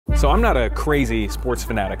So I'm not a crazy sports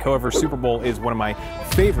fanatic. However, Super Bowl is one of my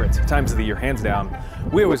favorite times of the year, hands down.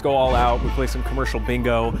 We always go all out, we play some commercial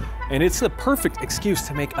bingo, and it's the perfect excuse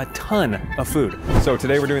to make a ton of food. So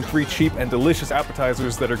today we're doing 3 cheap and delicious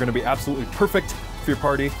appetizers that are gonna be absolutely perfect for your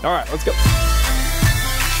party. All right, let's go.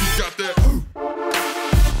 She got that.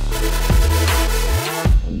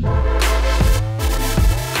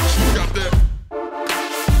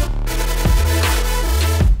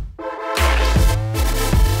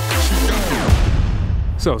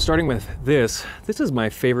 So starting with this is my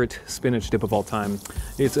favorite spinach dip of all time.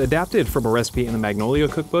 It's adapted from a recipe in the Magnolia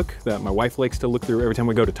cookbook that my wife likes to look through every time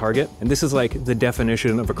we go to Target. And this is like the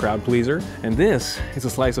definition of a crowd pleaser. And this is a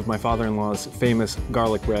slice of my father-in-law's famous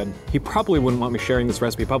garlic bread. He probably wouldn't want me sharing this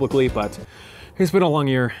recipe publicly, but it's been a long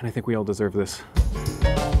year and I think we all deserve this.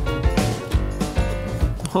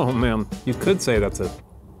 Oh man, you could say that's a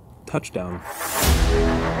touchdown.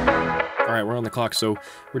 All right, we're on the clock, so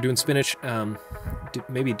we're doing spinach.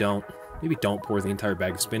 Maybe don't pour the entire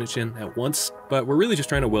bag of spinach in at once, but we're really just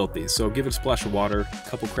trying to wilt these. So give it a splash of water, a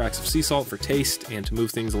couple cracks of sea salt for taste and to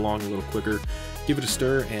move things along a little quicker. Give it a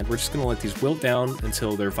stir, and we're just gonna let these wilt down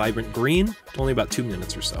until they're vibrant green, only about 2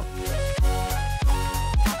 minutes or so.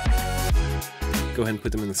 Go ahead and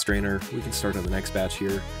put them in the strainer. We can start on the next batch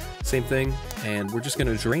here. Same thing, and we're just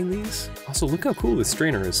gonna drain these. Also, look how cool this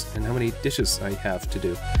strainer is and how many dishes I have to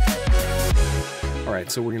do. All right,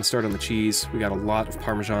 so we're gonna start on the cheese. We got a lot of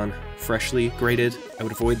Parmesan, freshly grated. I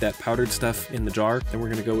would avoid that powdered stuff in the jar. Then we're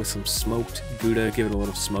gonna go with some smoked Gouda, give it a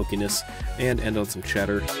little smokiness, and end on some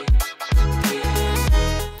cheddar.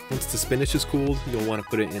 Once the spinach is cooled, you'll wanna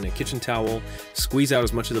put it in a kitchen towel, squeeze out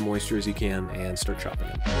as much of the moisture as you can, and start chopping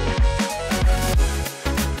it.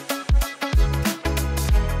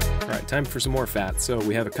 Time for some more fat. So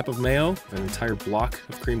we have a cup of mayo, an entire block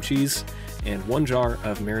of cream cheese, and 1 jar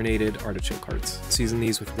of marinated artichoke hearts. Season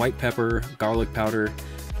these with white pepper, garlic powder,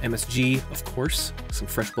 MSG, of course, some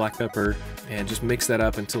fresh black pepper, and just mix that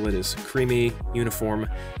up until it is creamy, uniform.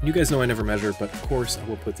 You guys know I never measure, but of course I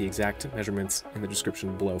will put the exact measurements in the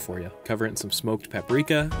description below for you. Cover it in some smoked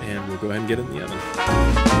paprika, and we'll go ahead and get it in the oven.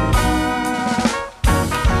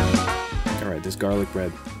 All right, this garlic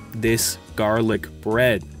bread. So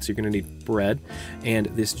you're gonna need bread and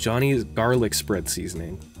this Johnny's garlic spread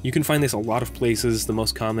seasoning. You can find this a lot of places. The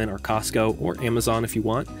most common are Costco or Amazon if you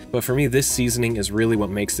want. But for me, this seasoning is really what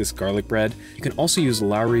makes this garlic bread. You can also use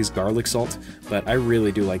Lowry's garlic salt, but I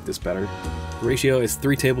really do like this better. The ratio is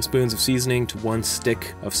 3 tablespoons of seasoning to 1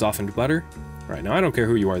 stick of softened butter. All right, now I don't care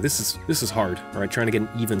who you are. This is hard. All right, trying to get an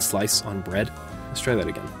even slice on bread. Let's try that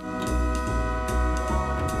again.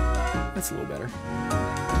 That's a little better.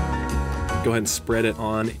 Go ahead and spread it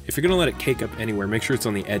on. If you're gonna let it cake up anywhere, make sure it's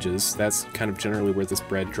on the edges. That's kind of generally where this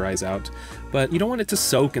bread dries out. But you don't want it to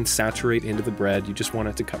soak and saturate into the bread, you just want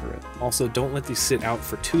it to cover it. Also, don't let these sit out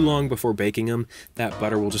for too long before baking them. That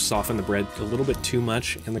butter will just soften the bread a little bit too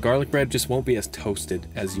much, and the garlic bread just won't be as toasted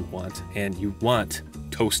as you want. And you want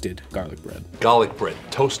toasted garlic bread. Garlic bread,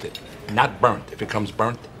 toasted, not burnt. If it comes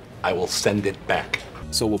burnt, I will send it back.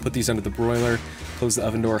 So we'll put these under the broiler, close the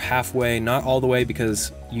oven door halfway, not all the way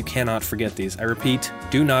because you cannot forget these. I repeat,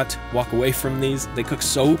 do not walk away from these. They cook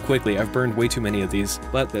so quickly. I've burned way too many of these,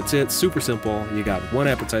 but that's it, super simple. You got 1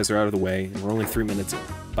 appetizer out of the way and we're only 3 minutes in.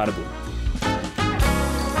 Bada boom.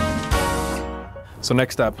 So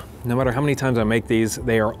next up, no matter how many times I make these,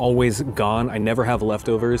 they are always gone. I never have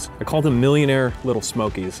leftovers. I call them millionaire little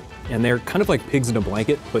smokies, and they're kind of like pigs in a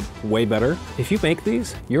blanket, but way better. If you make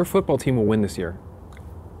these, your football team will win this year.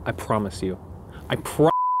 I promise you.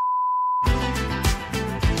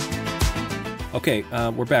 Okay,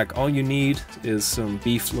 we're back. All you need is some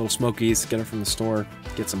beef little smokies. Get them from the store.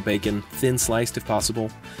 Get some bacon, thin sliced if possible,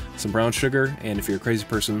 some brown sugar, and if you're a crazy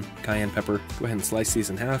person, cayenne pepper. Go ahead and slice these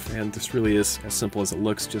in half, and this really is as simple as it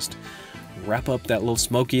looks. Just wrap up that little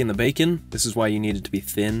smoky in the bacon. This is why you need it to be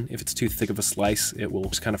thin. If it's too thick of a slice, it will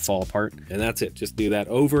just kind of fall apart. And that's it. Just do that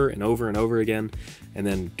over and over and over again, and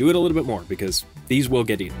then do it a little bit more because these will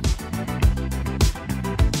get eaten.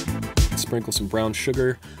 Sprinkle some brown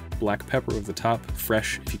sugar, black pepper over the top,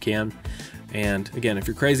 fresh if you can. And again, if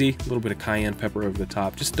you're crazy, a little bit of cayenne pepper over the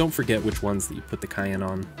top. Just don't forget which ones that you put the cayenne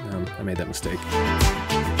on. I made that mistake.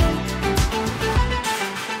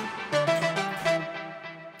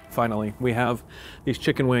 Finally, we have these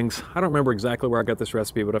chicken wings. I don't remember exactly where I got this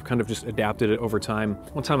recipe, but I've kind of just adapted it over time.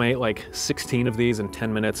 One time I ate like 16 of these in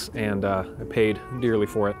 10 minutes and I paid dearly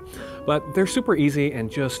for it. But they're super easy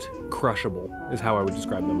and just crushable is how I would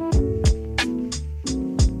describe them.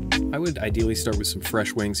 I would ideally start with some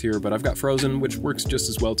fresh wings here, but I've got frozen, which works just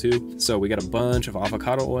as well too. So we got a bunch of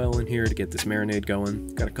avocado oil in here to get this marinade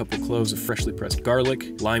going. Got a couple cloves of freshly pressed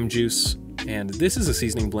garlic, lime juice, and this is a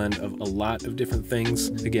seasoning blend of a lot of different things.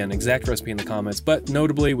 Again, exact recipe in the comments, but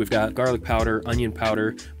notably we've got garlic powder, onion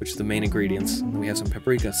powder, which is the main ingredients. And we have some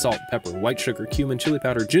paprika, salt, pepper, white sugar, cumin, chili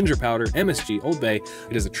powder, ginger powder, MSG, Old Bay.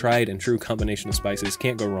 It is a tried and true combination of spices,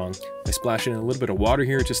 can't go wrong. I splash in a little bit of water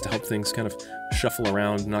here just to help things kind of shuffle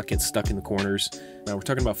around, not get stuck in the corners. Now we're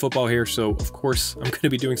talking about football here, so of course I'm going to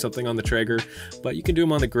be doing something on the Traeger, but you can do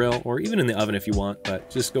them on the grill or even in the oven if you want, but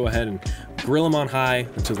just go ahead and grill them on high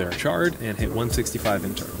until they're charred and hit 165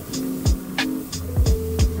 internal.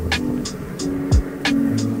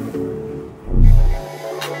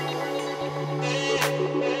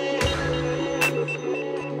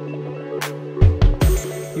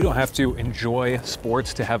 You don't have to enjoy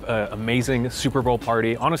sports to have an amazing Super Bowl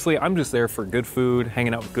party. Honestly, I'm just there for good food,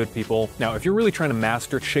 hanging out with good people. Now, if you're really trying to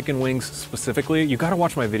master chicken wings specifically, you gotta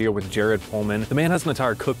watch my video with Jared Pullman. The man has an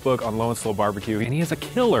entire cookbook on low and slow barbecue, and he has a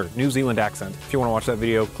killer New Zealand accent. If you wanna watch that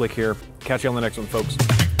video, click here. Catch you on the next one, folks.